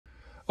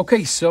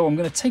Okay, so I'm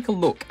going to take a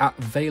look at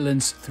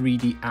Valence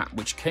 3D app,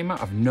 which came out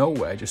of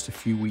nowhere just a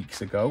few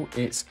weeks ago.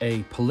 It's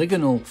a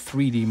Polygonal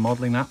 3D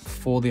modeling app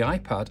for the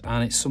iPad,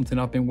 and it's something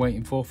I've been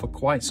waiting for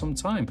quite some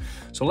time.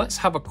 So let's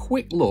have a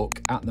quick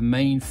look at the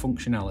main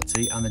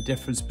functionality and the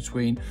difference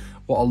between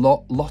what a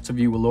lot of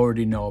you will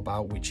already know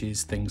about, which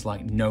is things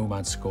like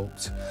Nomad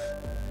Sculpt.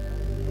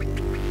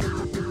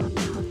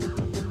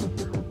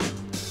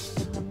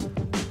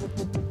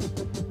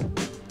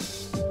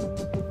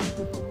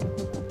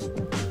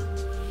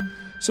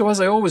 So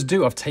as I always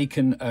do, I've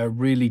taken a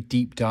really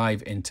deep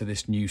dive into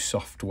this new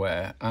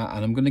software,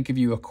 and I'm going to give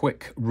you a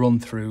quick run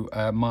through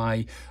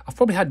I've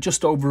probably had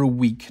just over a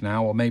week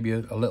now, or maybe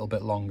a little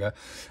bit longer,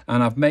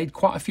 and I've made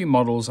quite a few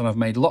models and I've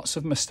made lots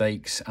of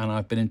mistakes, and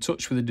I've been in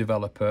touch with the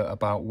developer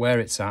about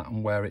where it's at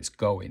and where it's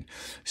going.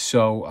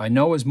 So I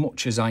know as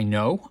much as I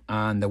know,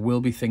 and there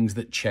will be things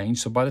that change.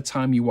 So by the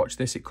time you watch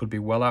this, it could be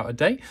well out of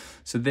date.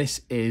 So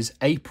this is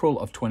April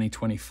of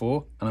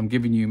 2024, and I'm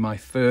giving you my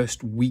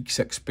first week's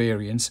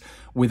experience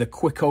with a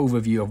quick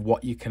overview of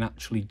what you can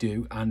actually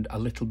do and a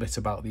little bit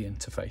about the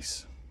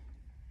interface.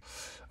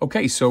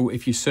 Okay, so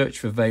if you search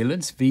for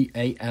Valence,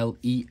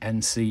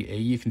 V-A-L-E-N-C-E,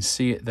 you can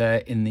see it there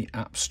in the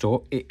App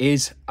Store. It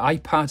is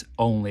iPad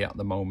only at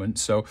the moment.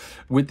 So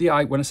with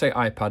when I say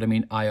iPad, I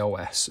mean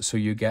iOS. So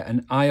you get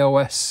an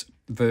iOS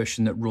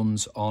version that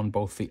runs on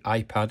both the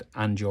iPad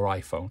and your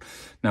iPhone.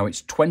 Now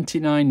it's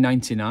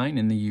 $29.99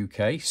 in the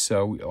UK,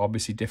 so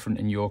obviously different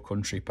in your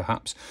country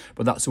perhaps,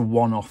 but that's a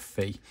one-off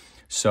fee.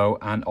 So,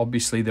 and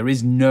obviously there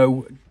is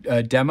no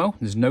demo,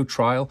 there's no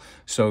trial,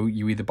 so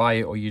you either buy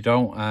it or you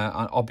don't.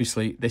 And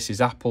obviously this is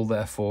Apple,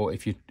 therefore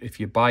if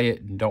you buy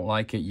it and don't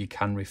like it, you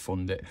can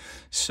refund it.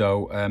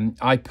 So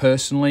I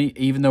personally,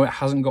 even though it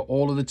hasn't got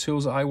all of the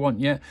tools that I want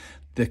yet,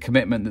 the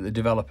commitment that the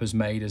developers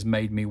made has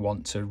made me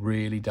want to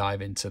really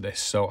dive into this.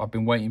 So I've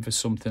been waiting for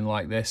something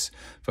like this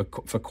for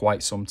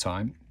quite some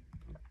time.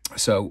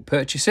 So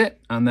purchase it,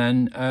 and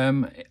then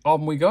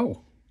on we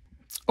go.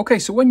 Okay,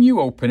 so when you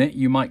open it,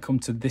 you might come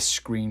to this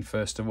screen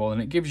first of all, and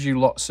it gives you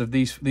lots of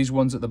these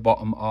ones at the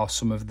bottom are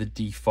some of the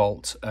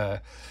default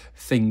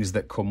things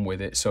that come with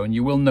it. So, and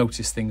you will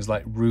notice things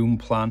like room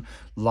plan,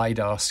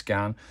 LiDAR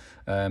scan,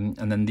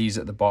 and then these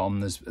at the bottom,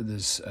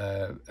 there's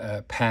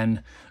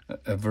pen,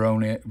 a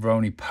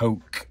Veroni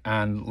poke,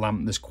 and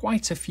lamp. There's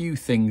quite a few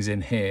things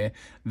in here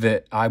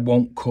that I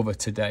won't cover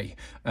today.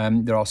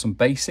 There are some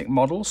basic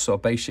models, so a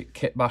basic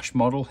kit bash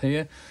model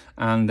here,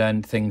 and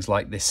then things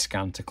like this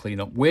scan to clean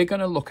up. We're going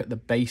to look at the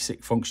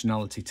basic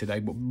functionality today,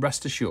 but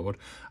rest assured,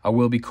 I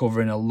will be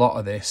covering a lot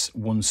of this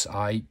once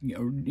I,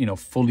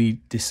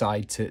 fully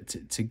decide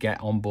to get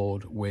on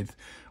board with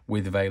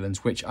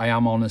Valence, which I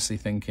am honestly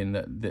thinking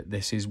that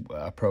this is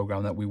a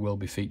program that we will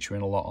be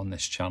featuring a lot on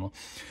this channel.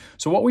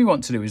 So what we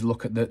want to do is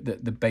look at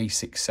the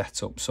basic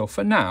setup. So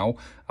for now,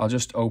 I'll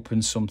just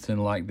open something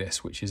like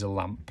this, which is a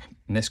lamp,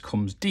 and this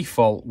comes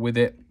default with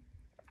it.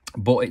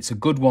 But it's a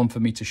good one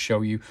for me to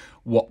show you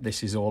what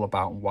this is all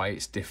about and why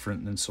it's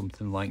different than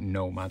something like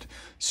Nomad.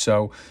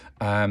 So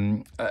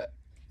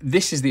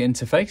this is the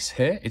interface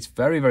here. It's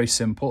very, very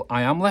simple.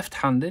 I am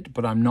left-handed,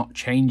 but I'm not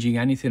changing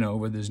anything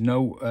over. There's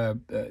no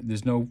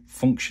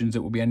functions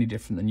that will be any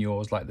different than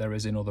yours like there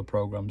is in other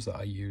programs that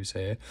I use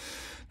here.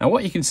 Now,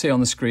 what you can see on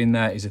the screen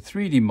there is a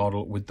 3D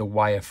model with the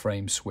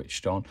wireframe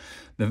switched on.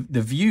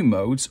 The view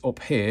modes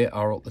up here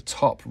are at the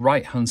top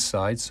right-hand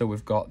side. So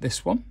we've got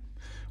this one,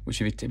 which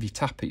if you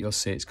tap it, you'll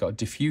see it's got a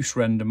diffuse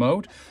render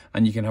mode,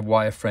 and you can have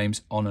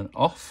wireframes on and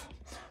off,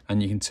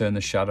 and you can turn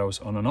the shadows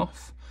on and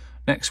off.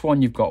 Next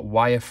one, you've got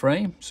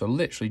wireframe, so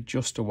literally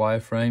just a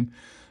wireframe.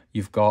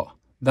 You've got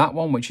that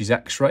one, which is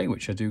X-ray,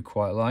 which I do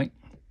quite like.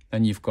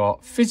 Then you've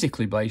got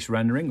physically based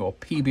rendering, or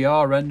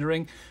PBR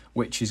rendering,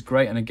 which is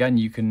great. And again,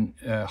 you can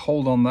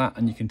hold on that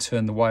and you can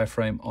turn the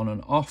wireframe on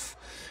and off.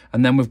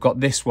 And then we've got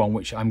this one,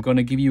 which I'm going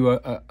to give you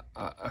a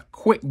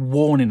quick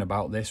warning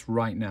about this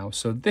right now.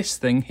 So this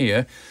thing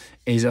here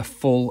is a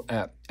full,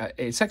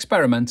 it's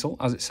experimental,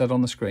 as it said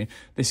on the screen.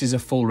 This is a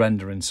full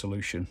rendering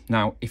solution.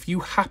 Now, if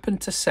you happen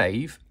to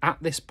save at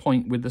this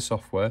point with the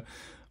software,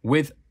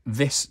 with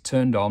this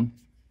turned on,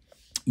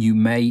 you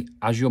may,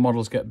 as your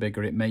models get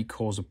bigger, it may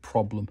cause a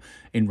problem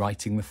in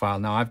writing the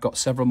file. Now, I've got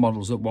several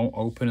models that won't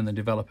open, and the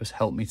developers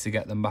helped me to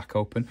get them back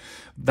open.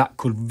 That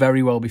could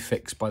very well be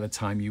fixed by the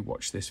time you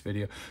watch this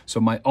video. So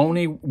my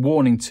only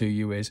warning to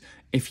you is,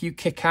 if you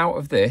kick out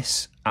of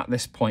this at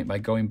this point by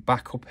going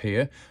back up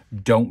here,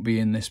 don't be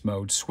in this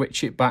mode.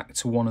 Switch it back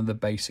to one of the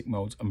basic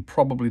modes, and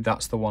probably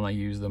that's the one I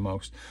use the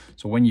most.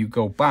 So when you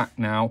go back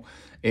now,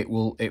 it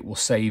will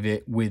save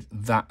it with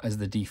that as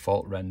the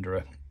default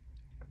renderer.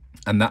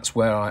 And that's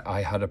where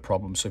I had a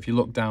problem. So if you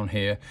look down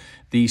here,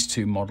 these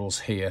two models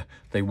here,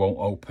 they won't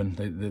open.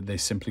 They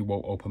simply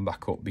won't open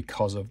back up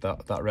because of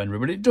that renderer.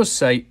 But it does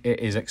say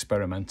it is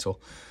experimental.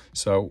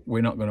 So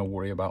we're not going to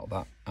worry about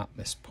that at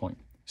this point.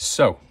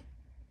 So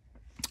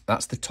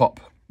that's the top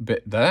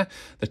bit there.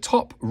 The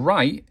top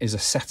right is a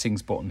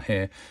settings button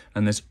here,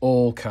 and there's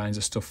all kinds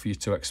of stuff for you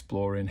to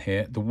explore in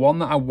here. The one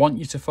that I want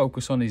you to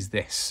focus on is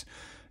this: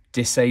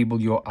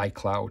 disable your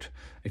iCloud.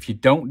 If you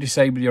don't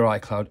disable your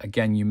iCloud,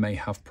 again, you may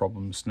have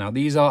problems. Now,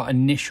 these are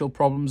initial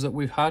problems that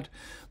we've had,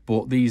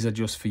 but these are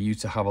just for you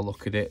to have a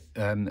look at it.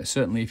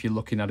 Certainly, if you're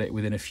looking at it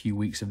within a few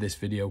weeks of this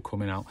video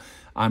coming out,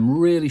 I'm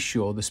really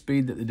sure the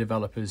speed that the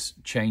developer's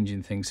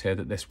changing things here,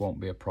 that this won't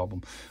be a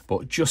problem.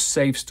 But just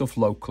save stuff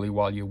locally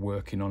while you're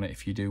working on it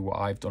if you do what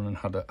I've done and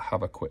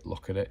have a quick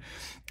look at it.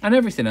 And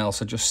everything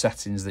else are just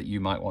settings that you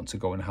might want to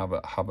go and have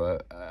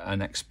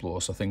an explore.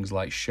 So things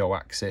like show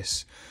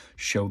axis,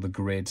 show the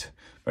grid,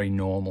 very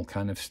normal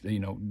kind of, you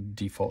know,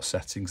 default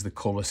settings, the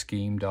color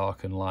scheme,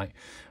 dark and light.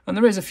 And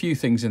there is a few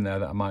things in there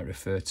that I might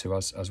refer to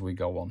as we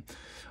go on.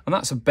 And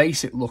that's a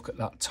basic look at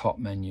that top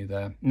menu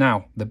there.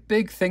 Now, the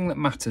big thing that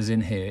matters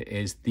in here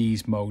is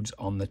these modes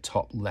on the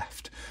top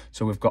left.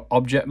 So we've got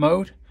object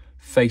mode,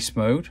 face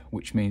mode,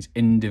 which means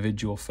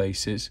individual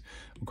faces.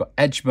 We've got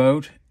edge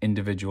mode,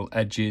 individual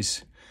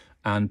edges,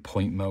 and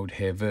point mode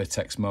here,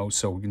 vertex mode,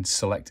 so we can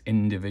select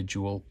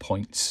individual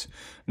points.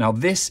 Now,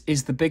 this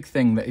is the big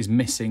thing that is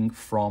missing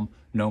from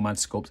Nomad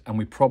Sculpt, and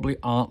we probably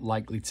aren't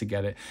likely to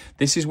get it.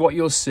 This is what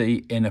you'll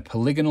see in a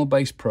polygonal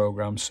based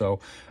program.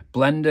 So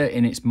Blender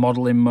in its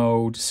modeling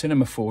mode,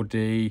 Cinema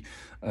 4D,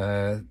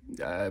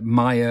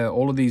 Maya,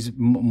 all of these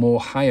more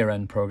higher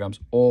end programs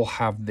all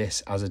have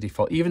this as a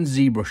default. Even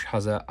ZBrush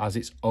has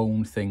its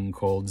own thing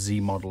called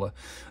Z Modeler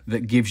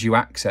that gives you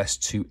access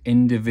to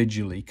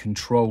individually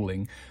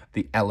controlling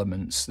the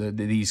elements,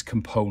 these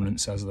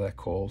components as they're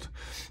called.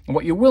 And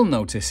what you will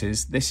notice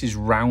is this is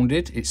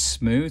rounded, it's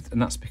smooth, and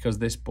that's because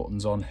this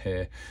button's on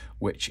here,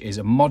 which is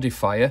a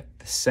modifier,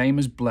 the same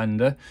as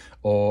Blender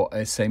or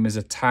same as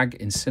a tag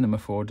in Cinema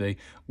 4D,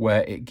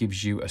 where it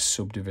gives you a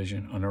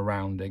subdivision and a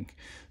rounding.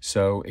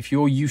 So if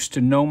you're used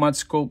to Nomad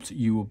Sculpt,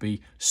 you will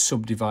be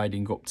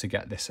subdividing up to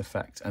get this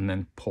effect and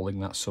then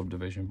pulling that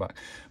subdivision back.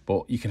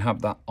 But you can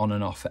have that on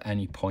and off at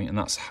any point, and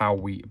that's how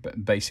we,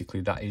 basically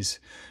that is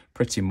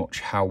pretty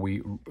much how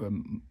we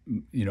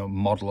you know,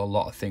 model a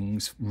lot of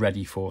things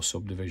ready for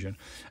subdivision.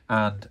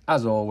 And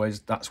as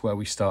always, that's where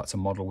we start to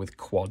model with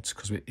quads,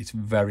 because it's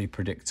very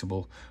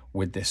predictable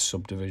with this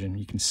subdivision.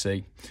 You can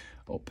see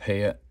up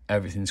here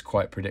everything's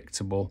quite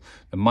predictable.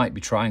 There might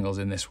be triangles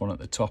in this one at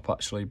the top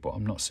actually, but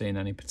I'm not seeing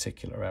any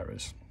particular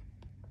errors.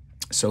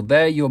 So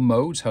there are your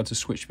modes, how to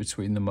switch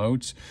between the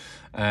modes.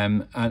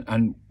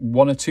 And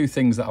one or two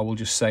things that I will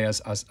just say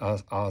as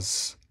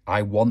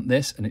I want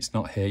this, and it's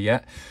not here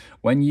yet.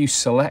 When you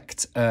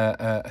select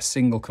a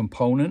single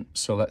component,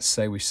 so let's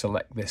say we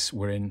select this,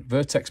 we're in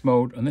vertex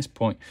mode on this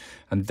point,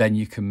 and then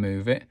you can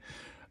move it.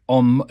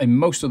 In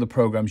most of the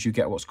programs, you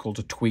get what's called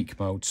a tweak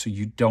mode, so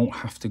you don't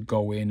have to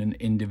go in and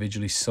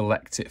individually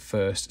select it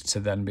first to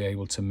then be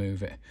able to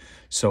move it.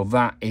 So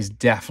that is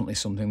definitely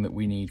something that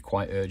we need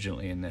quite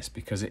urgently in this,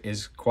 because it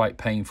is quite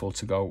painful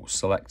to go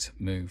select,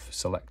 move,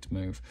 select,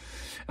 move.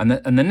 And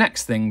the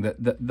next thing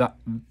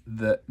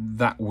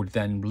that would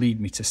then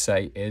lead me to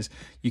say is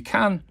you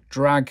can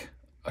drag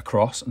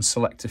across and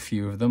select a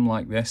few of them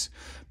like this,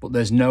 but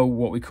there's no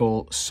what we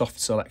call soft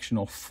selection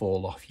or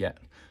fall off yet.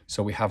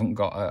 So we haven't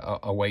got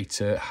a way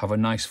to have a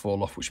nice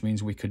fall off, which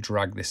means we could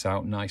drag this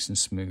out nice and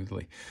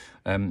smoothly.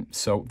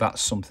 So that's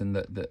something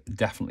that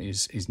definitely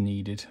is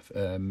needed,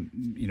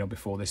 you know,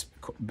 before this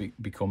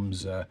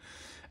becomes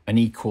an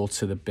equal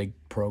to the big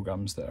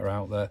programs that are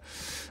out there.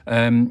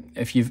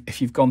 If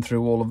you've gone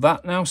through all of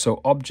that now, so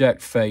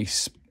object,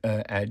 face,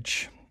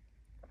 edge,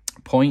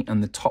 point,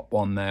 and the top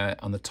one there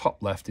on the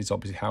top left is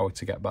obviously how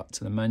to get back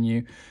to the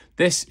menu.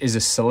 This is a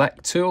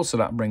select tool, so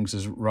that brings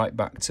us right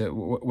back to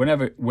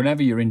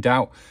whenever you're in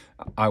doubt,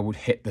 I would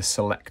hit the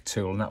select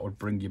tool and that would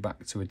bring you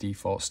back to a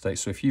default state.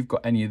 So if you've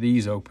got any of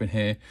these open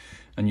here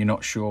and you're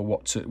not sure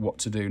what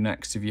to do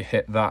next, if you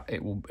hit that,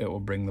 it will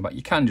bring them back.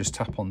 You can just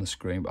tap on the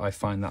screen, but I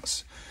find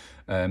that's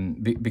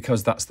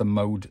because that's the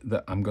mode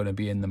that I'm going to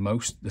be in the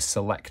most, the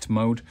select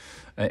mode.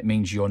 It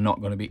means you're not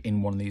going to be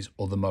in one of these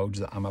other modes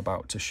that I'm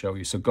about to show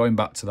you. So going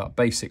back to that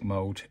basic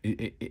mode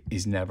it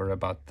is never a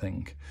bad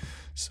thing.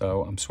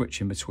 So I'm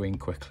switching between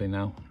quickly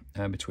now,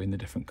 between the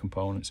different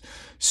components.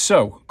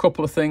 So a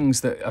couple of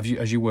things that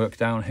as you work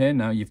down here,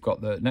 now you've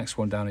got the next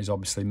one down is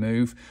obviously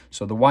move.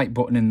 So the white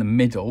button in the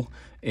middle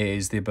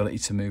is the ability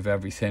to move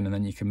everything, and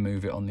then you can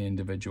move it on the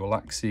individual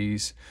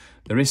axes.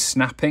 There is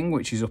snapping,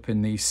 which is up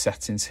in these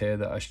settings here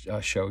that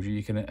I showed you.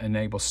 You can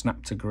enable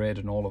snap to grid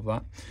and all of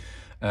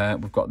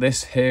that. We've got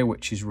this here,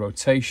 which is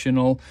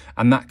rotational,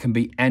 and that can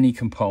be any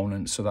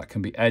component. So that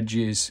can be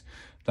edges,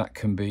 that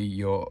can be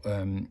your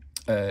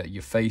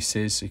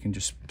faces. So you can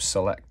just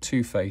select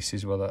two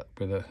faces with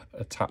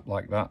a tap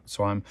like that.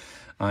 So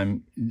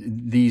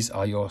these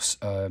are your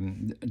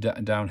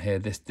down here.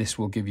 This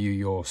will give you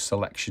your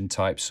selection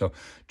type. So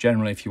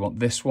generally, if you want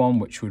this one,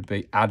 which would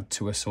be add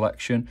to a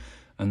selection,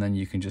 and then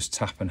you can just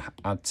tap and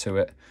add to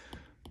it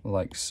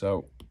like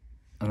so,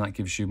 and that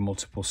gives you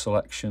multiple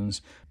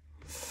selections.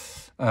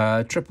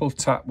 Triple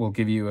tap will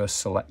give you a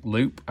select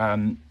loop.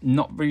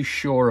 Not very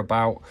sure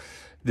about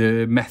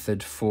the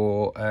method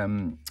for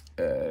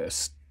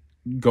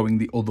going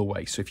the other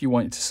way. So if you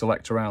wanted to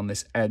select around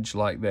this edge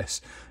like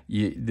this,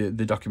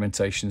 the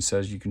documentation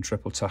says you can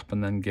triple tap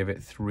and then give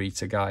it 3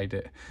 to guide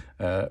it.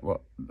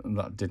 Well,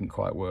 that didn't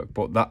quite work,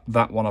 but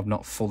that one I've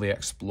not fully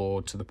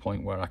explored to the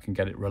point where I can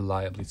get it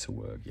reliably to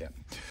work yet.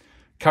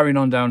 Carrying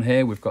on down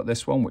here, we've got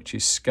this one, which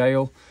is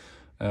scale.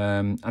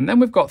 And then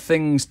we've got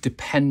things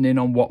depending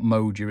on what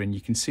mode you're in.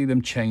 You can see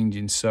them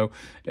changing. So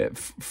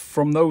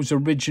from those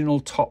original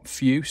top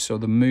few, so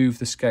the move,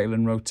 the scale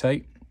and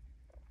rotate,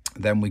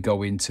 then we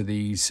go into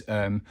these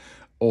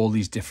all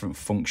these different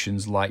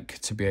functions, like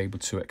to be able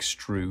to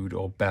extrude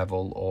or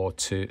bevel or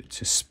to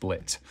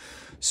split.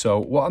 So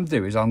what I'm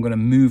doing is I'm going to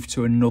move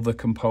to another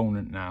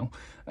component now.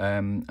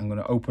 I'm going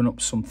to open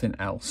up something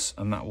else,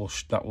 and that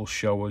will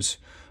show us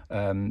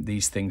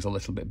these things a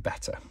little bit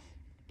better.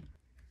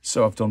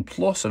 So I've done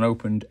plus and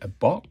opened a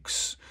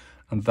box,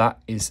 and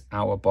that is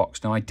our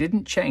box. Now I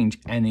didn't change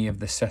any of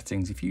the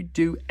settings. If you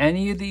do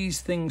any of these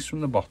things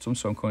from the bottom,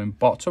 so I'm going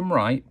bottom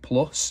right,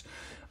 plus,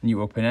 and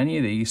you open any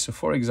of these. So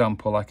for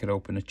example, I could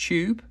open a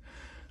tube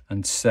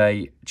and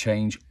say,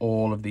 change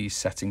all of these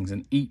settings,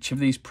 and each of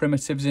these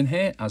primitives in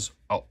here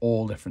are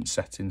all different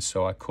settings.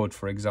 So I could,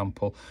 for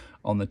example,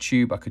 on the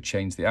tube, I could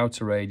change the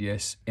outer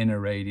radius, inner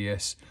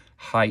radius,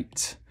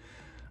 height,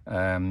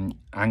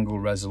 angle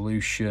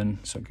resolution,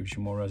 so it gives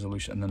you more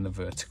resolution, and then the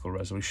vertical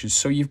resolution.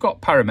 So you've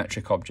got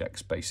parametric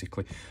objects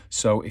basically.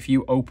 So if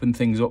you open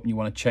things up and you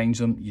want to change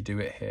them, you do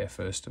it here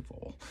first of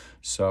all.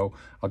 So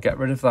I'll get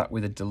rid of that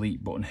with a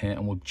delete button here,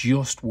 and we'll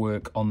just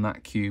work on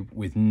that cube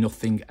with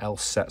nothing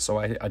else set. So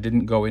I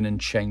didn't go in and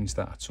change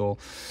that at all.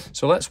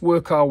 So let's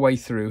work our way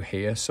through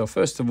here. So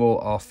first of all,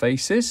 our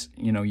faces,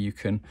 you know, you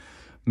can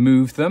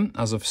move them,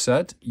 as I've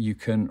said, you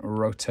can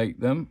rotate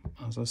them,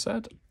 as I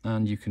said,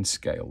 and you can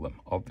scale them,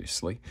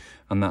 obviously,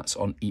 and that's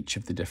on each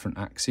of the different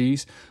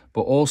axes.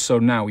 But also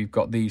now we've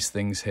got these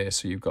things here.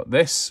 So you've got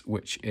this,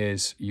 which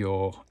is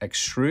your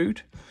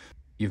extrude.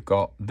 You've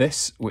got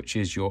this, which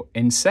is your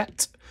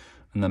inset,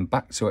 and then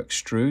back to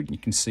extrude. You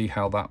can see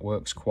how that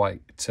works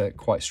quite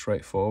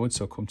straightforward.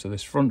 So come to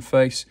this front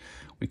face,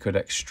 we could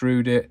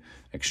extrude it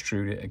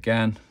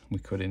again, we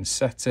could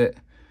inset it,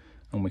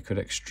 and we could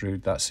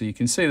extrude that. So you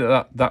can see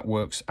that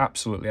works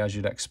absolutely as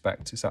you'd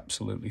expect. It's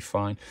absolutely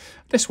fine.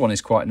 This one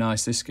is quite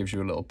nice. This gives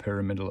you a little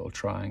pyramid, a little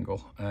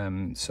triangle.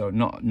 So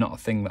not a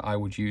thing that I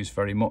would use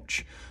very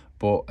much,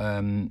 but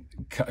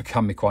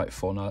can be quite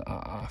fun.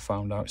 I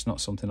found out it's not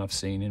something I've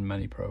seen in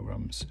many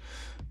programs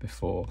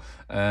before.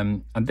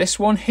 And this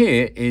one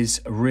here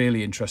is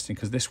really interesting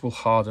because this will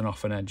harden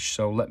off an edge.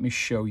 So let me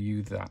show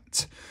you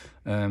that.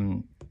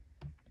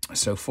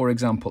 So for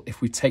example,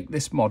 if we take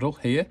this model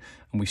here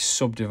and we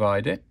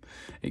subdivide it,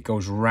 it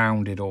goes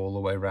rounded all the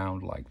way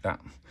around like that.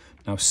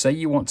 Now say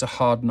you want to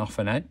harden off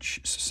an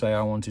edge, so say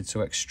I wanted to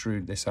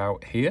extrude this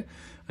out here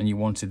and you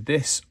wanted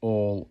this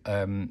all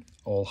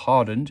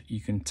hardened,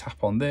 you can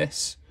tap on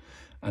this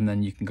and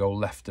then you can go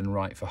left and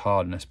right for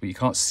hardness, but you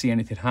can't see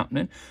anything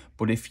happening.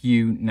 But if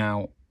you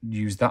now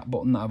use that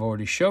button that I've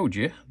already showed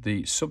you,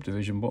 the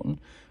subdivision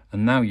button,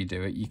 and now you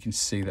do it, you can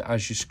see that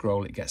as you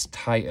scroll, it gets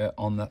tighter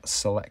on that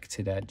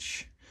selected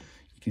edge.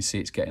 You can see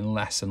it's getting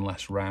less and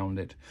less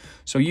rounded.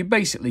 So you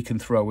basically can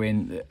throw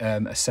in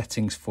a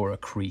settings for a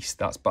crease.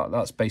 That's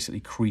basically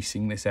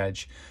creasing this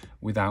edge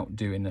without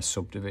doing a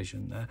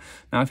subdivision there.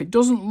 Now, if it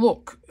doesn't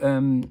look,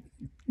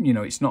 you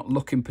know, it's not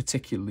looking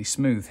particularly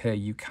smooth here,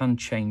 you can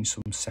change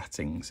some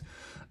settings.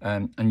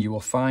 And you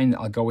will find that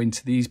I'll go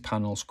into these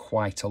panels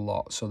quite a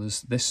lot. So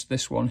there's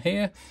this one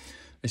here.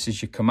 This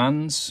is your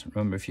commands.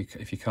 Remember, if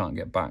you can't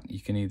get back, you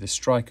can either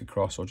strike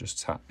across or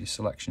just tap your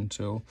selection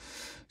tool.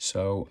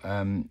 So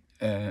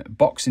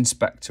box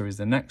inspector is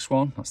the next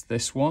one. That's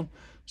this one.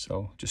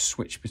 So just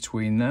switch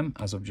between them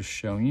as I've just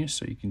shown you.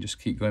 So you can just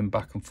keep going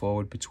back and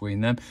forward between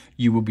them.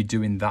 You will be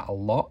doing that a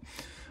lot.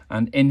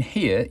 And in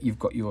here, you've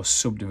got your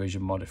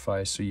subdivision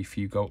modifiers. So if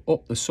you go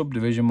up the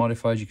subdivision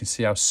modifiers, you can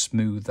see how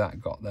smooth that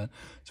got there.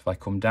 So if I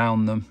come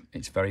down them,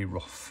 it's very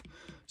rough.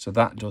 So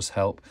that does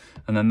help.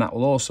 And then that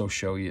will also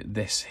show you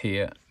this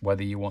here,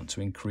 whether you want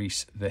to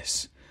increase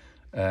this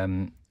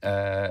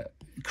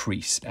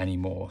crease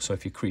anymore. So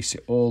if you crease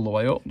it all the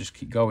way up, just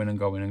keep going and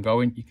going and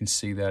going, you can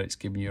see there it's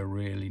giving you a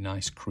really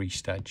nice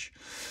creased edge.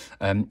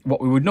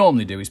 What we would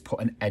normally do is put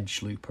an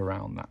edge loop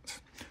around that,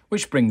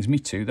 which brings me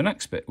to the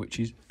next bit, which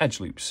is edge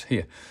loops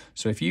here.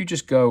 So if you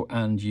just go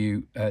and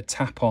you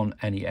tap on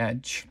any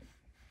edge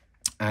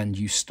and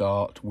you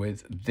start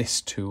with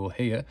this tool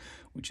here,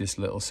 which is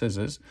little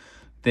scissors,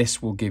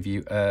 this will give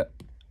you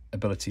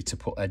ability to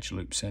put edge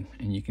loops in,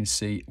 and you can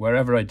see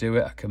wherever I do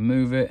it, I can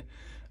move it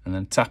and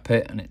then tap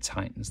it and it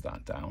tightens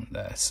that down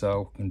there.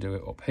 So I can do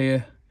it up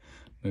here,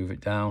 move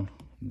it down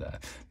there.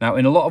 Now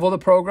in a lot of other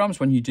programs,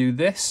 when you do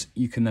this,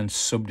 you can then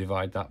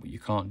subdivide that, but you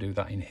can't do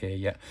that in here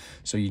yet.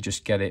 So you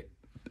just get it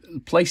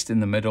placed in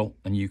the middle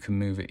and you can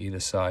move it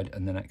either side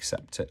and then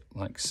accept it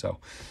like so.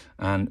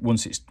 And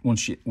once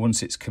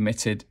it's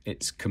committed,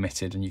 it's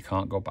committed and you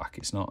can't go back.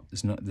 It's not,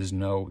 there's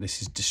no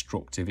this is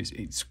destructive,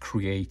 it's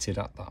created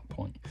at that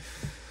point.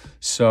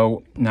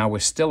 So now we're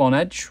still on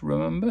edge,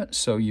 remember?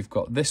 So you've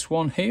got this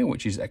one here,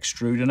 which is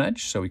extrude an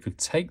edge. So we could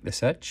take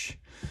this edge.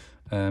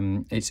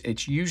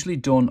 It's usually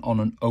done on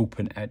an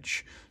open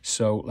edge.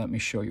 So let me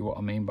show you what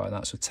I mean by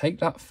that. So take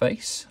that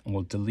face and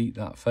we'll delete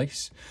that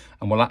face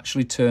and we'll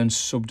actually turn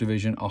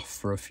subdivision off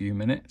for a few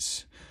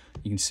minutes.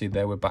 You can see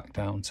there we're back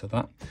down to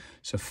that.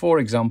 So for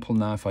example,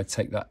 now if I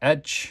take that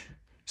edge,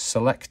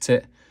 select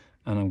it,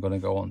 and I'm going to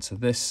go on to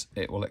this,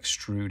 it will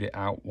extrude it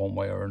out one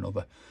way or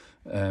another.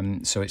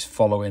 So it's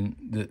following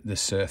the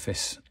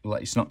surface.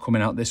 Like, it's not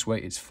coming out this way,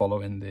 it's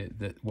following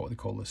the what they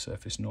call the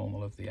surface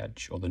normal of the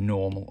edge, or the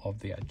normal of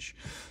the edge.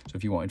 So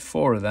if you wanted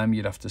 4 of them,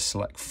 you'd have to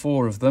select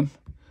 4 of them.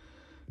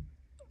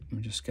 Let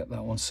me just get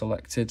that one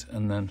selected,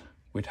 and then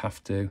we'd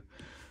have to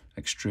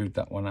extrude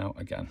that one out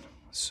again.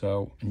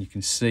 So, and you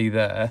can see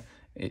there,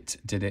 it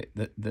did it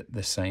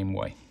the same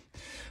way.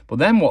 But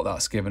then what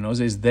that's given us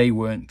is they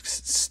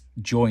weren't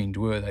joined,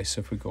 were they? So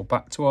if we go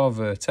back to our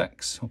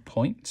vertex or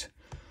point,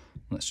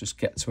 let's just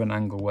get to an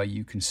angle where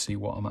you can see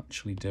what I'm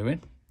actually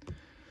doing.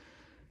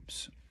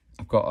 So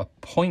I've got a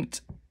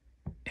point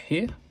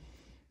here,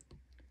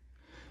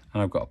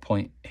 and I've got a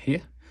point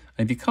here.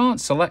 And if you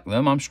can't select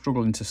them, I'm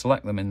struggling to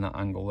select them in that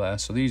angle there.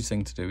 So the easy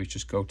thing to do is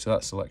just go to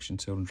that selection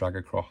tool and drag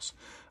across.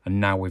 And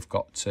now we've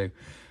got 2.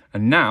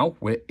 And now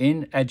we're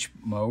in edge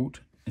mode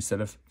instead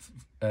of,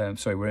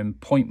 sorry, we're in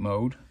point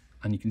mode.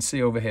 And you can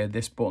see over here,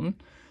 this button,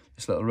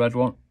 this little red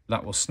one,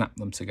 that will snap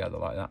them together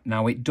like that.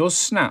 Now it does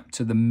snap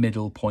to the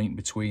middle point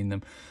between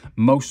them.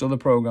 Most other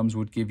programs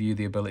would give you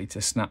the ability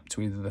to snap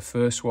to either the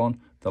first one,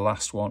 the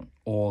last one,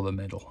 or the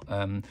middle.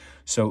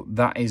 So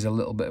that is a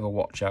little bit of a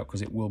watch out,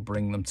 because it will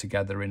bring them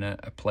together in a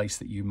place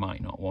that you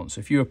might not want. So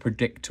if you are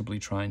predictably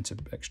trying to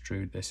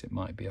extrude this, it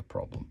might be a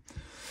problem.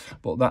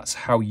 But that's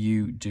how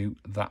you do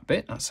that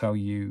bit. That's how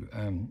you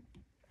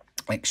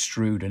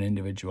extrude an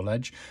individual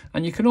edge.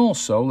 And you can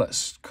also,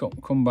 let's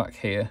come back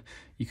here,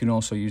 you can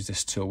also use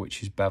this tool,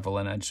 which is bevel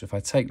an edge. So if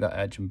I take that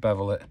edge and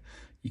bevel it,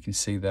 you can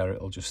see there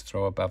it'll just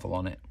throw a bevel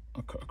on it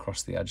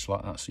across the edge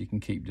like that. So you can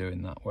keep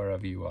doing that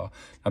wherever you are.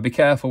 Now be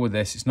careful with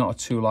this, it's not a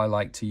tool I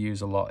like to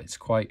use a lot. It's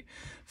quite,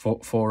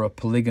 for a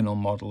polygonal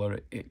modeler,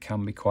 it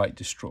can be quite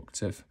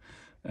destructive.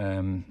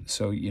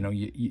 So you know,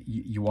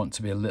 you want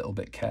to be a little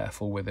bit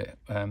careful with it.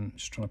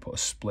 Just trying to put a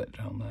split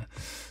down there.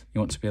 You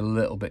want to be a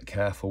little bit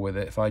careful with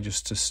it. If I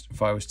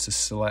was to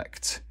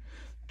select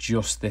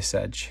just this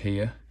edge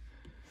here,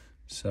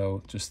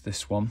 so just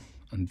this one,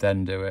 and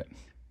then do it,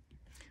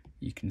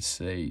 you can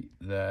see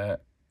there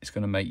it's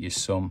going to make you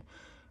some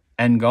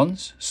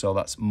n-gons, so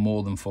that's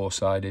more than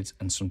 4-sided,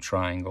 and some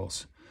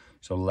triangles,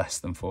 so less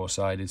than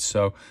 4-sided.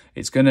 So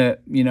it's gonna,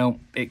 you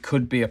know, it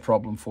could be a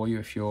problem for you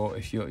if you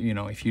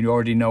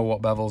already know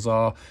what bevels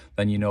are,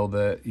 then you know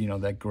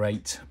they're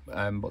great,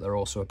 but they're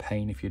also a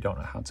pain if you don't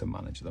know how to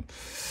manage them.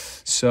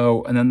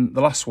 So, and then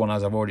the last one,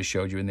 as I've already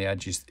showed you in the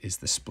edge, is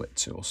the split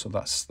tool. So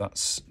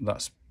that's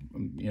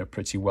you know,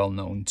 pretty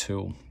well-known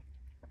tool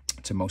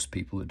to most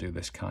people that do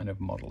this kind of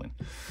modeling.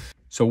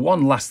 So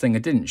one last thing I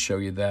didn't show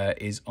you there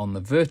is on the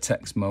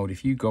vertex mode.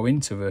 If you go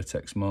into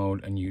vertex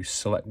mode and you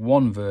select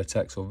one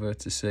vertex or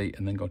vertex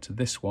and then go to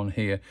this one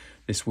here,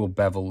 this will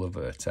bevel the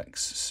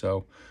vertex.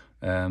 So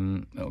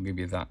it'll give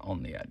you that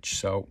on the edge.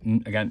 So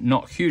again,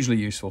 not hugely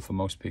useful for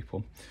most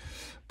people,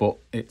 but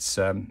it's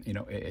you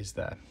know, it is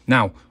there.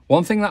 Now,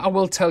 one thing that I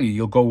will tell you,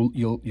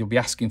 you'll be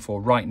asking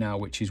for right now,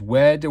 which is,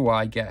 where do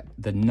I get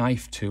the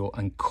knife tool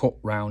and cut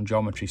round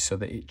geometry so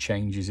that it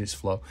changes its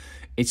flow?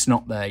 It's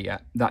not there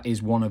yet. That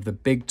is one of the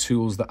big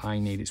tools that I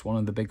need. It's one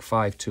of the big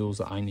 5 tools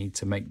that I need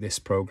to make this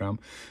program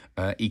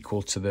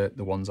equal to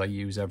the ones I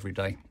use every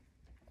day.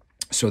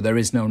 So there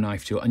is no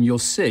knife tool, and you'll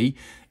see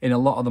in a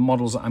lot of the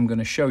models that I'm going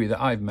to show you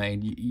that I've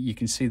made, you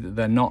can see that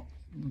they're not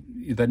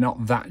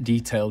that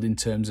detailed in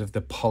terms of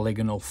the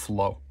polygonal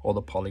flow or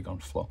the polygon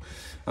flow,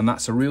 and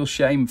that's a real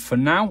shame for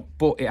now,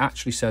 but it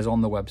actually says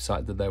on the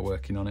website that they're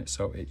working on it,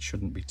 so it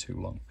shouldn't be too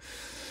long.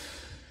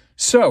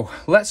 So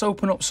let's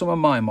open up some of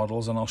my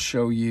models and I'll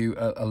show you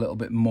a little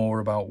bit more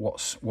about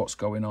what's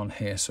going on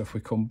here. So if we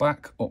come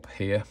back up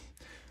here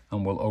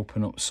and we'll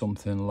open up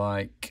something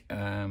like,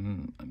 let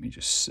me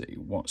just see,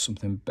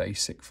 something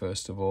basic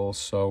first of all.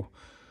 So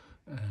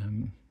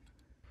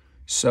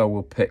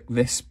we'll pick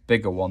this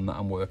bigger one that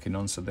I'm working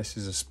on. So this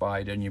is a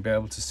spider, and you'll be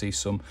able to see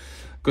some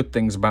good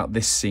things about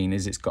this scene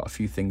is it's got a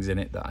few things in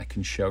it that I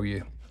can show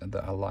you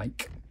that I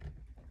like.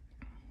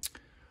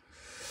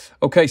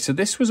 Okay, so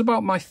this was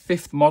about my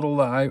 5th model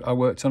that I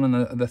worked on,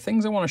 and the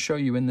things I want to show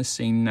you in the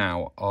scene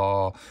now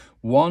are,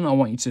 one, I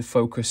want you to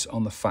focus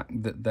on the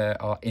fact that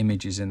there are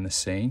images in the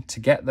scene. To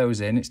get those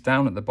in, it's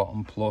down at the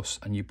bottom plus,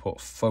 and you put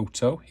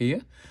photo here.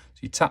 So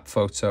you tap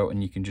photo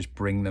and you can just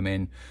bring them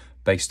in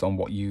based on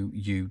what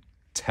you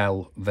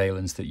tell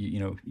Valence that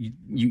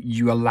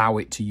you allow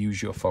it to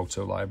use your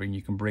photo library, and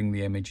you can bring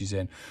the images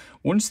in.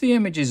 Once the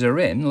images are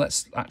in,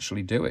 let's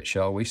actually do it,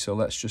 shall we? So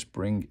let's just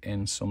bring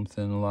in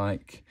something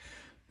like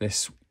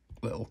this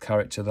little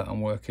character that I'm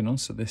working on.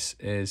 So this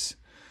is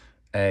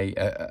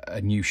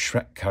a new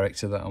Shrek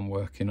character that I'm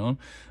working on.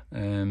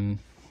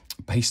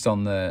 based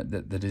on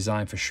the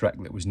design for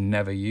Shrek that was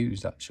never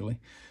used actually.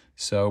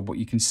 So, but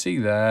you can see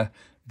there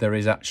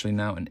is actually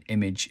now an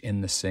image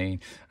in the scene.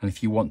 And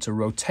if you want to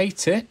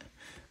rotate it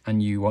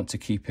and you want to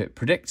keep it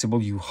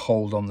predictable, you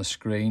hold on the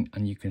screen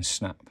and you can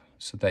snap.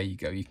 So there you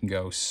go. You can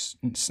go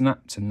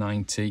snap to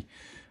 90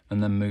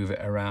 and then move it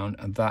around.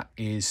 And that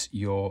is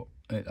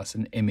that's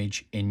an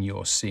image in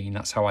your scene.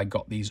 That's how I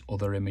got these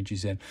other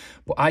images in.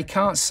 But I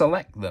can't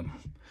select them.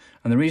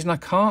 And the reason I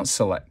can't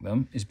select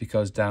them is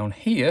because down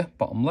here,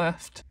 bottom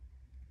left,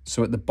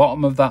 so at the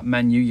bottom of that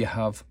menu, you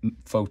have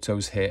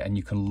photos here, and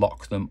you can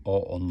lock them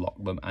or unlock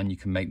them, and you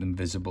can make them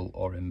visible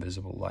or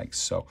invisible like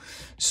so.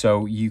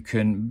 So you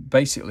can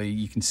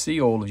see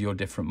all of your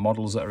different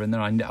models that are in there.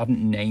 I haven't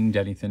named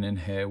anything in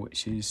here,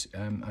 which is,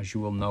 as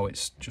you will know,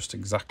 it's just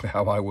exactly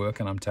how I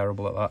work, and I'm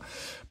terrible at that.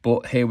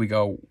 But here we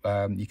go.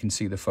 You can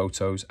see the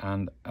photos,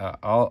 and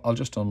I'll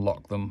just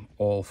unlock them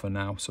all for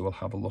now. So we'll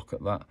have a look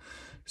at that.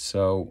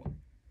 So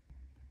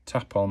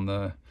tap on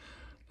the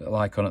little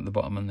icon at the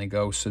bottom and they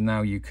go. So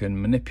now you can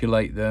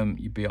manipulate them.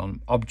 You'd be on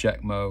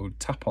object mode,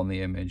 tap on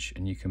the image,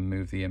 and you can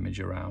move the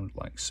image around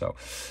like so.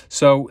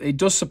 So it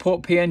does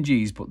support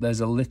PNGs, but there's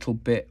a little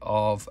bit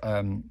of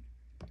you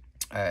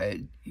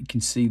can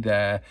see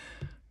there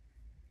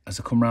as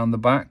I come around the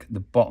back,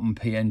 the bottom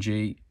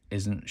PNG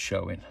isn't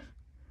showing.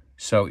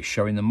 So it's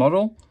showing the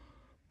model,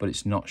 but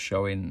it's not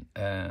showing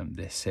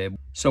this here.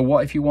 So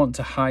what if you want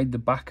to hide the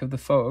back of the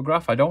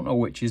photograph? I don't know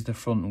which is the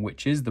front and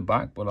which is the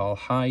back, but I'll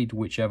hide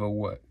whichever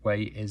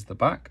way is the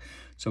back.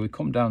 So we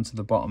come down to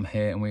the bottom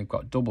here and we've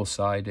got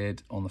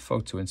double-sided on the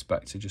photo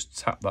inspector. Just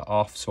tap that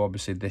off. So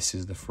obviously this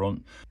is the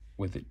front.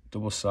 With it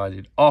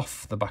double-sided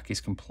off, the back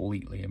is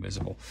completely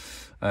invisible.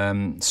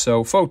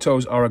 So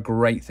photos are a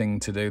great thing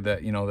to do.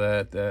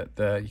 That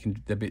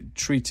they're be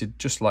treated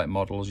just like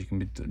models. You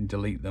can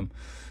delete them.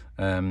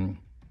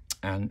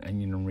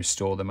 And you know,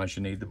 restore them as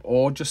you need them,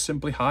 or just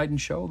simply hide and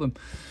show them.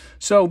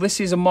 So this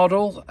is a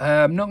model.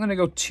 I'm not going to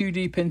go too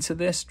deep into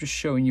this, just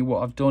showing you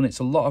what I've done. It's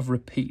a lot of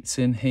repeats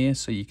in here,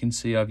 so you can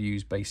see I've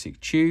used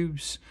basic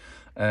tubes,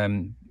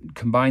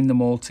 combine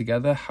them all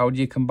together. How do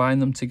you combine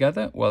them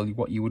together? Well,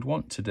 what you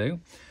want to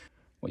do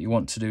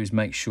is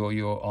make sure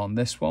you're on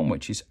this one,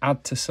 which is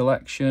add to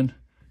selection.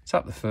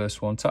 Tap the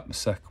first one, tap the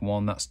second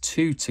one. That's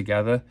two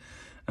together,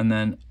 and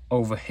then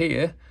over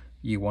here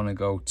you want to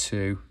go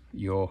to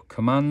your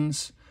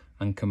commands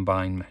and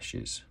combine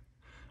meshes,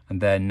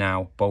 and they're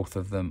now both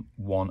of them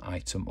one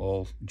item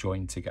all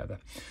joined together.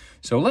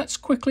 So let's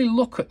quickly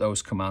look at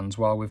those commands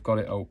while we've got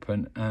it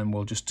open, and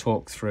we'll just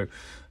talk through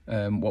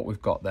what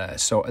we've got there.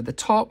 So at the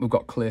top we've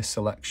got clear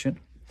selection,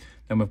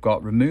 then we've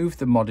got remove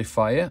the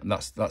modifier, and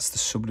that's the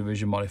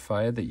subdivision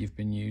modifier that you've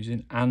been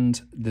using,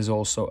 and there's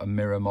also a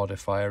mirror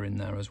modifier in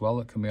there as well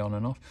that can be on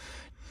and off.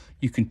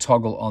 You can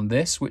toggle on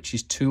this, which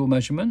is tool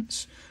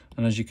measurements.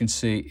 And as you can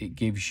see, it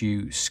gives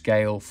you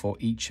scale for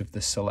each of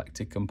the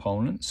selected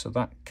components. So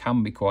that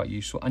can be quite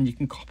useful. And you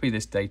can copy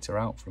this data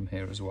out from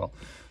here as well.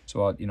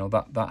 So, you know,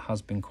 that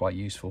has been quite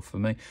useful for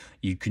me.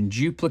 You can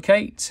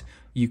duplicate.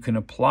 You can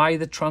apply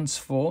the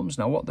transforms.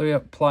 Now, what the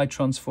apply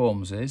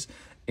transforms is,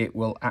 it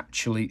will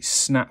actually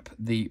snap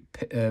the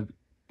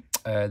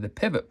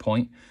pivot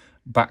point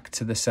back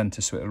to the center,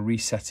 so it'll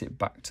reset it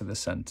back to the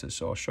center.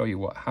 So I'll show you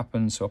what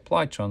happens. So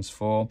apply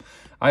transform.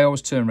 I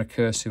always turn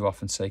recursive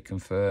off and say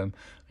confirm,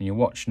 and you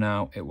watch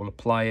now, it will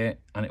apply it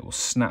and it will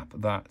snap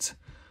that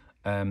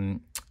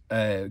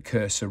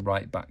cursor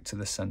right back to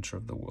the center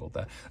of the world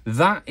there.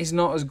 That is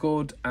not as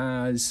good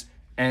as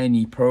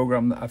any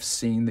program that I've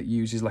seen that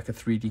uses like a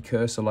 3D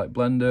cursor like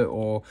Blender,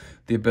 or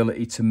the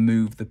ability to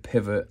move the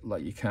pivot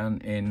like you can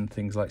in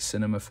things like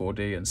Cinema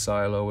 4D and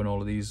Silo and all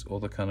of these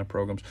other kind of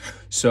programs.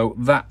 So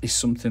that is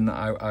something that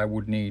I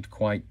would need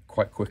quite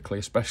quickly,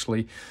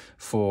 especially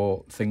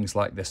for things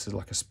like this,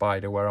 like a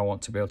spider, where I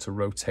want to be able to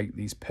rotate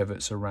these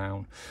pivots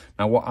around.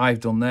 Now what I've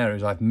done there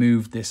is I've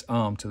moved this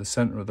arm to the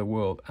center of the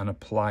world and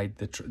applied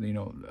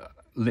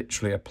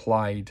literally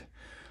applied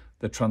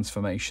the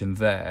transformation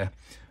there.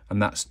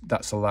 And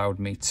that's allowed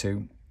me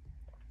to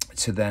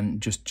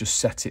then just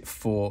set it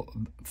for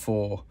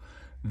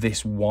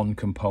this one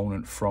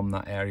component from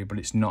that area, but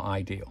it's not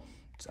ideal.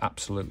 It's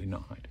absolutely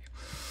not ideal.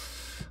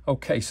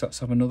 Okay, so let's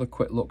have another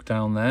quick look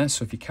down there.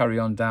 So if you carry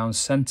on down,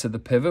 center the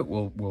pivot.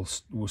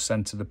 We'll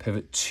center the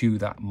pivot to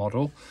that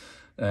model.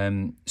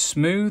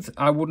 Smooth,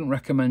 I wouldn't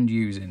recommend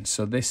using.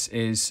 So this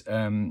is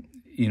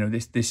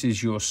this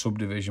is your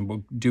subdivision.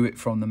 We'll do it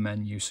from the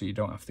menu, so you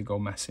don't have to go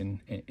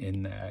messing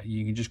in there.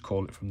 You can just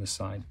call it from the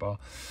sidebar.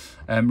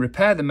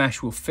 Repair the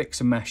mesh will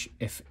fix a mesh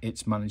if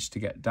it's managed to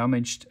get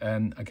damaged.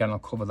 Again, I'll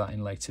cover that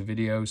in later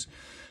videos.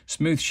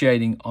 Smooth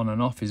shading on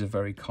and off is a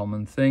very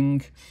common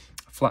thing.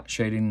 Flat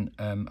shading,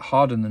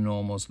 harden the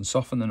normals and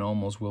soften the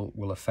normals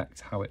will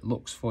affect how it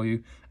looks for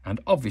you.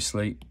 And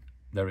obviously,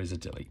 there is a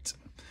delete.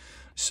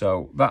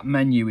 So that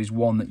menu is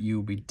one that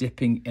you'll be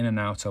dipping in and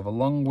out of,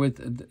 along with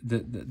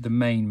the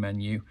main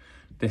menu.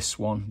 This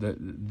one,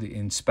 the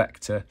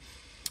inspector,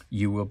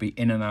 you will be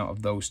in and out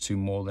of those two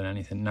more than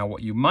anything. Now,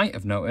 what you might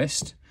have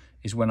noticed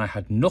is when I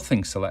had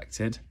nothing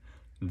selected,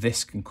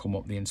 this can come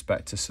up the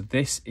inspector. So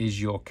this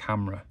is your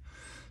camera.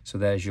 So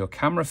there's your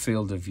camera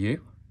field of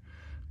view.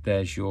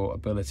 There's your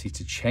ability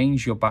to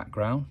change your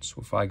background.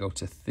 So if I go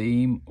to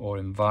theme or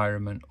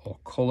environment or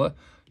color,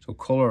 so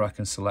color, I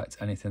can select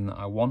anything that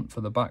I want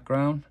for the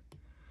background.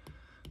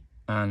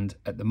 And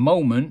at the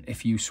moment,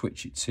 if you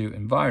switch it to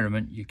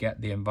environment, you get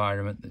the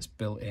environment that's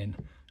built in,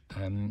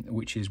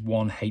 which is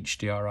 1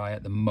 HDRI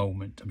at the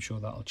moment. I'm sure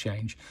that'll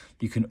change.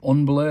 You can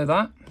unblur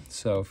that.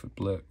 So if I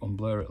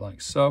unblur it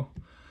like so,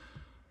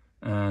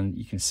 and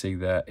you can see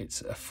there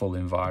it's a full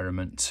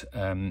environment,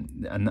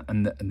 and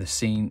the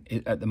scene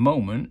at the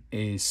moment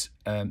is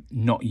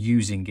not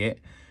using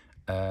it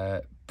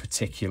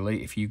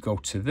particularly. If you go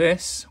to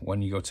this,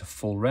 when you go to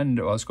full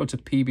render, well, let's go to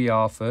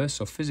PBR first,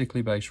 so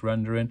physically based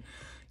rendering.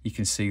 You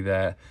can see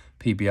there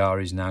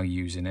PBR is now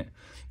using it,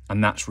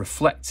 and that's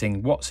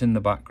reflecting what's in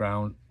the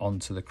background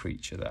onto the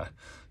creature there.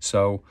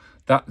 So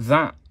that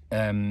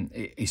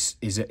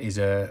is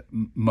a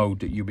mode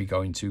that you'll be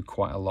going to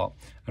quite a lot.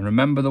 And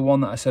remember the one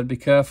that I said be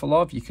careful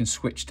of, you can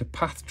switch to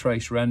path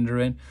trace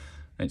rendering.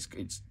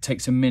 It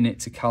takes a minute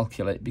to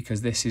calculate,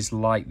 because this is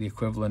like the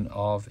equivalent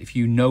of, if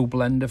you know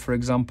Blender, for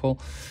example,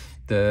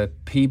 the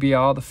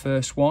PBR, the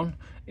first one,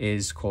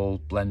 is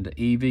called Blender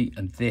Eevee,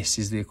 and this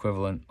is the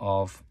equivalent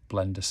of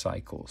Blender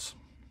Cycles.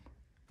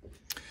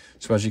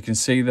 So as you can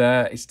see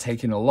there, it's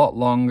taking a lot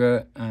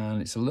longer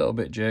and it's a little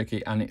bit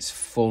jerky, and it's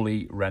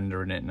fully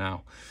rendering it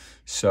now.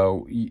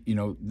 So, you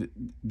know,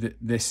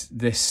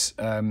 this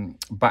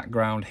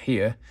background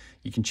here,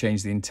 you can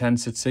change the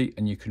intensity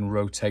and you can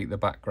rotate the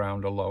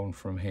background alone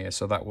from here.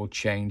 So that will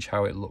change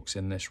how it looks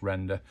in this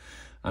render.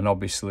 And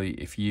obviously,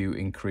 if you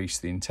increase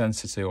the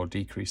intensity or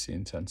decrease the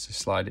intensity,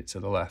 slide it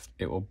to the left,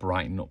 it will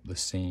brighten up the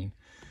scene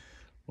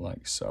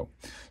like so.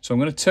 So I'm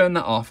going to turn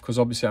that off, because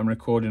obviously I'm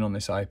recording on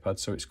this iPad,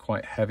 so it's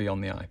quite heavy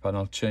on the iPad.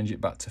 I'll change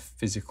it back to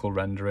physical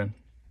rendering.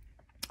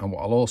 And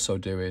what I'll also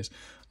do is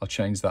I'll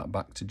change that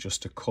back to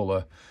just a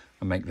color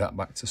and make that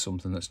back to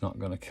something that's not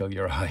going to kill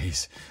your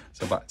eyes.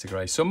 So back to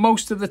gray. So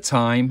most of the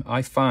time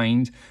I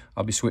find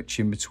I'll be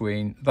switching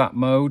between that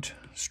mode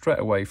straight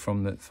away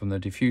from the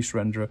diffuse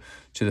renderer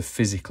to the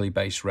physically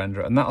based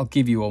renderer, and that'll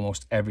give you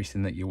almost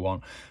everything that you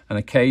want. And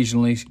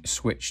occasionally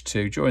switch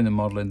to, during the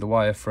modeling, the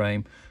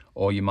wireframe,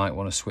 or you might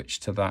want to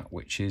switch to that,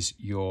 which is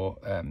your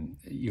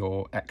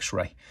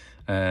X-ray,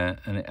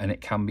 and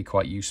it can be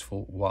quite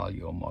useful while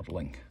you're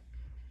modeling.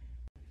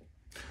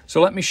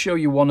 So let me show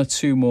you one or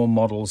two more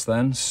models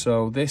then.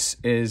 So this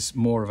is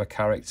more of a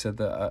character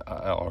that,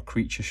 or a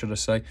creature, should I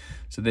say.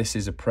 So this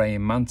is a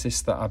praying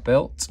mantis that I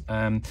built.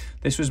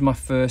 This was my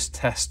first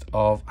test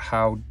of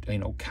how,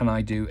 can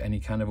I do any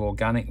kind of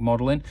organic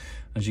modeling?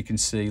 As you can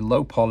see,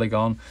 low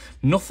polygon,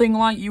 nothing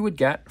like you would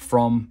get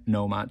from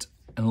Nomad,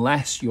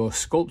 unless you're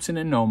sculpting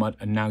in Nomad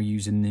and now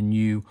using the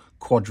new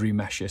quadri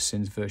mesher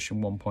since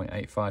version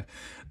 1.85.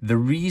 The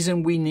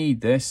reason we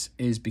need this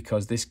is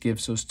because this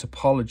gives us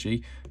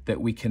topology that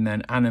we can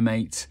then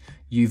animate,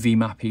 UV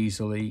map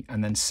easily,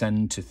 and then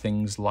send to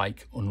things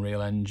like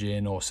Unreal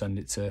Engine, or send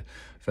it to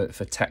for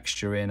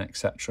texturing,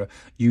 etc.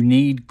 You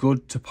need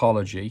good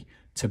topology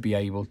to be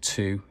able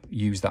to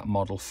use that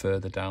model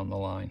further down the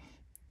line.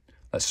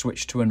 Let's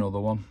switch to another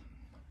one.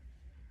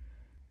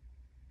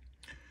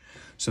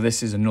 So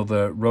this is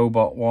another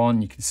robot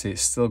one. You can see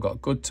it's still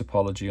got good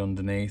topology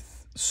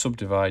underneath,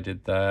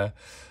 subdivided there.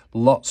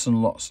 Lots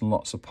and lots and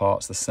lots of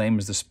parts, the same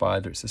as the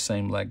spider. It's the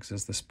same legs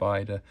as the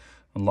spider,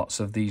 and lots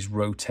of these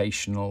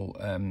rotational,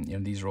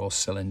 these are all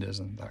cylinders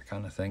and that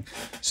kind of thing.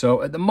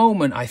 So at the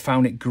moment, I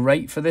found it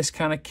great for this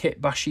kind of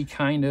kit bashy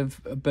kind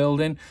of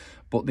building,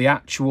 but the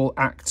actual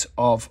act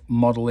of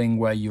modeling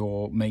where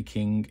you're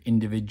making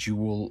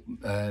individual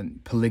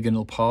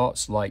polygonal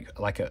parts, like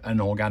an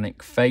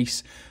organic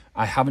face,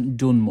 I haven't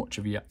done much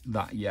of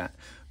that yet,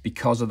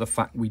 because of the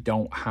fact we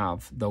don't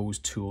have those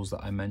tools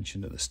that I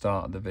mentioned at the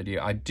start of the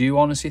video. I do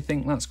honestly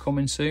think that's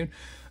coming soon,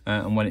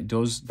 and when it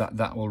does,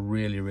 that will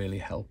really, really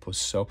help us.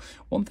 So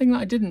one thing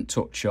that I didn't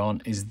touch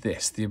on is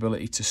this, the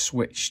ability to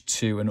switch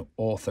to an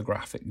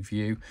orthographic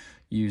view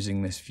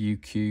using this view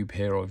cube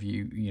here, or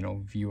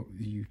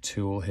view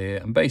tool here.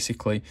 And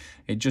basically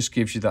it just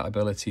gives you that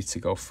ability to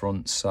go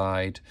front,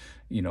 side,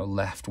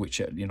 left,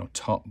 which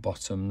top,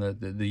 bottom,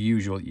 the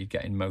usual that you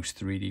get in most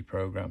 3D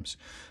programs.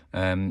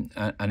 And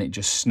it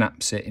just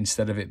snaps it,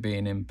 instead of it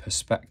being in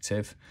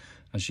perspective,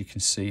 as you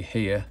can see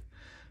here,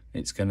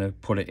 it's going to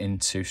put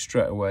it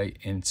straight away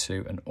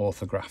into an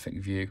orthographic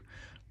view,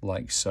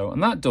 like so.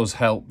 And that does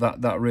help.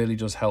 That really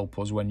does help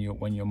us when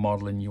you're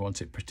modeling. You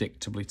want it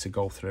predictably to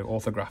go through.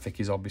 Orthographic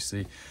is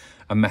obviously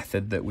a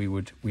method that we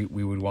would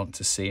want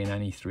to see in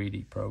any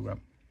 3D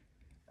program.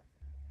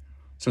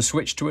 So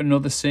switch to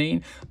another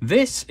scene.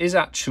 This is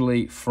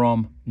actually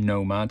from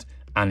Nomad,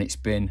 and it's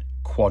been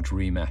quad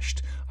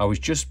remeshed. I was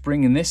just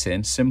bringing this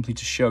in simply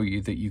to show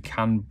you that you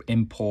can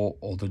import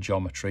other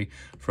geometry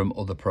from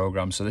other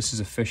programs. So this is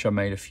a fish I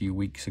made a few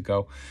weeks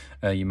ago.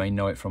 You may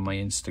know it from my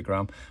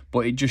Instagram,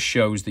 but it just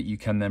shows that you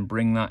can then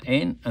bring that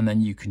in, and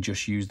then you can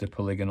just use the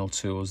polygonal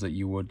tools that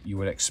you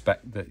would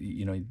expect that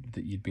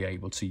that you'd be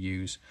able to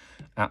use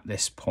at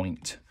this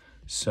point.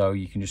 So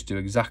you can just do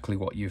exactly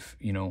what you've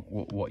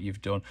what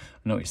you've done.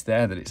 I notice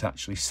there that it's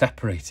actually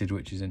separated,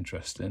 which is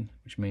interesting,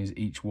 which means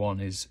each one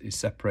is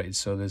separated.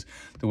 So there's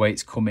the way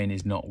it's come in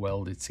is not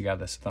welded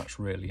together. So that's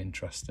really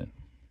interesting.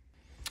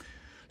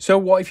 So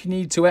what if you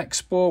need to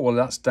export? Well,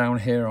 that's down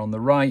here on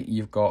the right.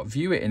 You've got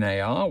view it in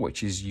AR,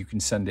 which is you can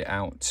send it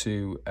out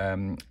to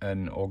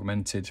an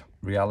augmented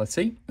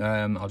reality.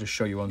 I'll just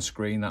show you on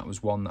screen. That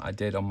was one that I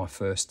did on my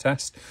first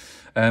test.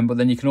 But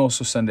then you can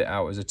also send it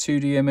out as a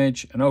 2D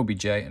image, an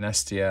OBJ, an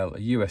STL, a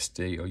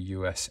USD or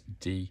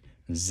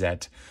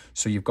USDZ.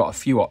 So you've got a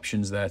few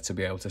options there to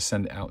be able to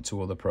send it out to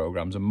other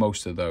programs, and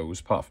most of those,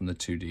 apart from the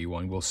 2D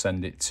one, will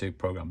send it to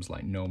programs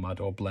like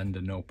Nomad or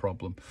Blender, no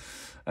problem.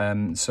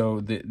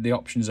 So the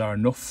options are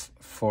enough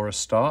for a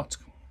start.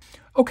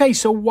 Okay,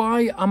 so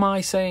why am I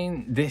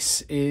saying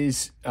this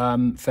is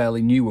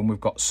fairly new when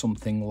we've got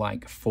something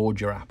like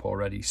Forger app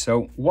already?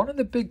 So one of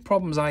the big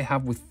problems I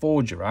have with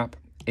Forger app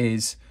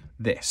is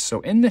this. So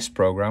in this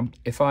program,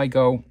 if I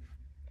go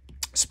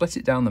split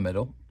it down the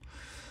middle,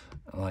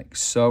 like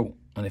so,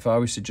 and if I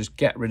was to just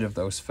get rid of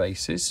those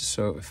faces,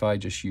 so if I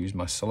just use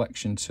my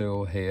selection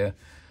tool here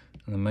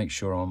and then make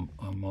sure I'm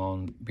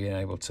on being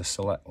able to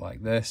select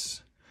like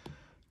this,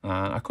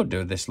 and I could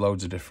do this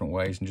loads of different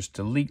ways and just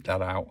delete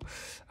that out.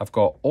 I've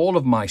got all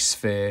of my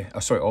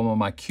all of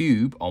my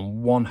cube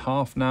on one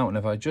half now, and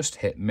if I just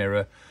hit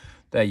mirror,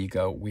 there you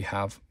go, we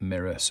have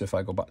mirror. So if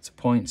I go back to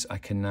points, I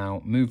can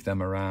now move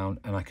them around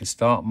and I can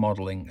start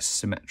modeling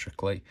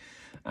symmetrically.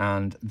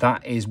 And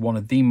that is one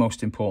of the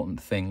most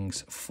important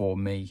things for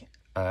me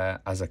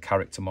as a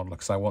character modeler,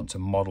 because I want to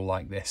model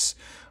like this.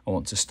 I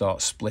want to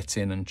start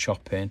splitting and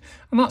chopping,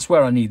 and that's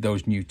where I need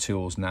those new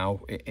tools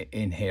now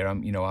in here.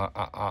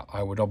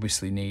 I would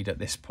obviously need at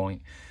this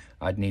point,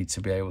 I'd need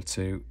to be able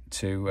to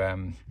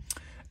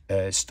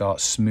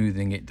start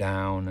smoothing it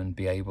down and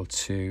be able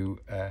to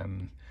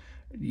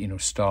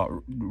start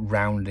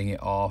rounding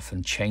it off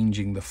and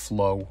changing the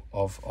flow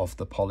of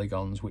the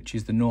polygons, which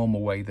is the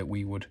normal way that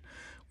we would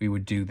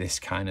do this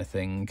kind of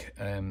thing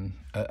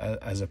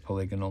as a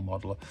polygonal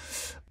modeler.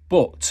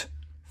 But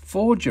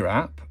Forger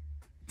app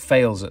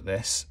fails at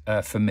this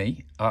for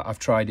me. I've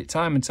tried it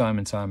time and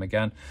time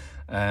again,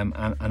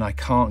 and I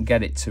can't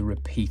get it to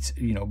repeat.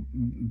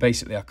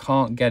 Basically I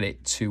can't get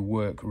it to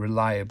work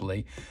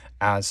reliably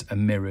as a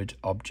mirrored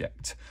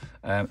object,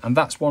 and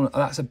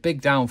that's a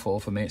big downfall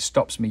for me. It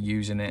stops me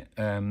using it,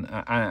 and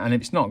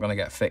if it's not going to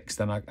get fixed,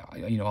 then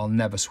I'll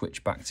never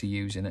switch back to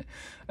using it.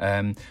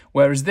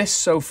 Whereas this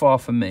so far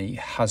for me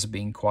has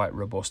been quite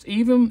robust,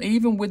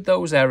 even with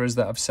those errors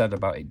that I've said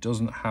about it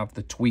doesn't have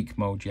the tweak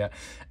mode yet.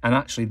 And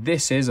actually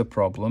this is a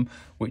problem,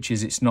 which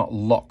is it's not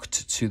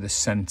locked to the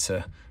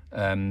center.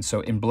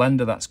 So in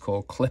Blender that's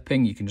called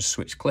clipping. You can just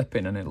switch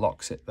clipping and it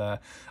locks it there.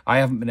 I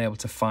haven't been able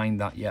to find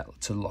that yet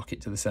to lock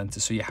it to the center,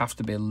 so you have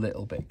to be a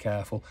little bit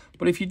careful.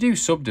 But if you do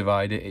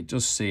subdivide it, it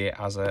does see it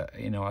as a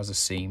as a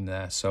seam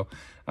there. So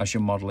as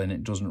you're modeling,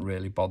 it doesn't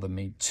really bother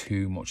me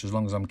too much as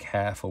long as I'm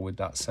careful with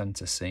that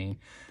center seam.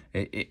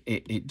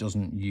 It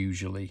doesn't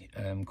usually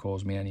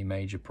cause me any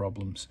major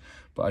problems.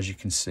 But as you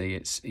can see,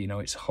 it's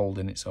it's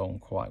holding its own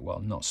quite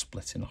well, not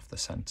splitting off the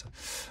center.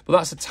 But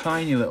that's a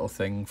tiny little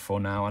thing for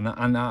now, and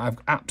I'm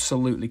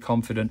absolutely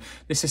confident.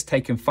 This has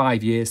taken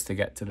 5 years to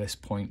get to this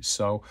point,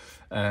 so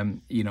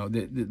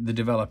the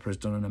developer has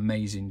done an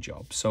amazing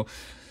job. So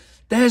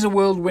there's a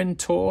whirlwind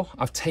tour.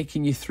 I've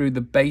taken you through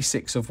the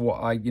basics of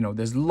what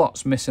there's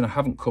lots missing. I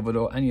haven't covered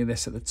any of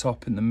this at the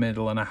top, in the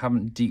middle, and I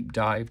haven't deep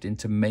dived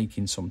into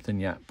making something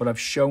yet. But I've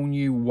shown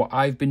you what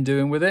I've been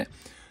doing with it.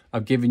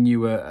 I've given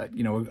you a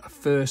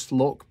first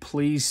look.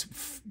 Please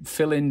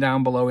fill in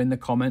down below in the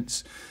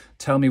comments.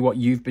 Tell me what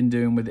you've been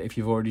doing with it if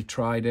you've already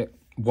tried it.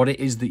 What it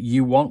is that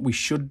you want. We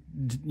should,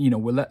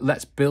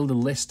 let's build a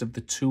list of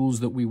the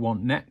tools that we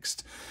want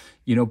next.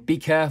 Be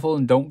careful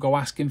and don't go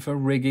asking for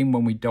rigging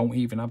when we don't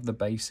even have the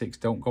basics.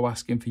 Don't go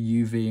asking for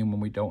UVing when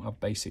we don't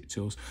have basic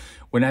tools.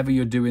 Whenever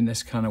you're doing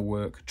this kind of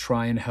work,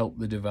 try and help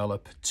the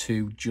developer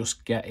to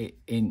just get it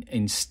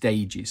in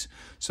stages.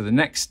 So the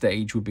next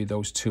stage would be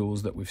those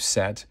tools that we've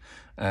said.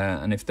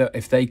 And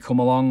if they come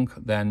along,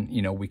 then,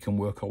 we can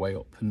work our way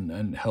up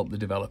and help the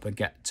developer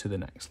get to the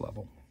next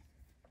level.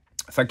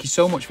 Thank you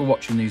so much for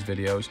watching these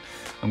videos.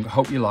 I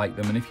hope you like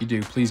them, and if you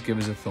do, please give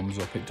us a thumbs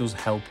up. It does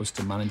help us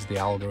to manage the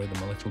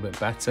algorithm a little bit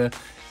better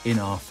in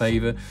our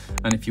favor.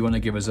 And if you want to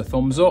give us a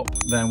thumbs up,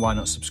 then why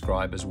not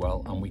subscribe as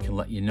well, and we can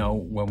let you know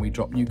when we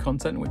drop new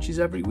content, which is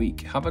every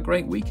week. Have a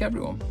great week,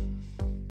 everyone.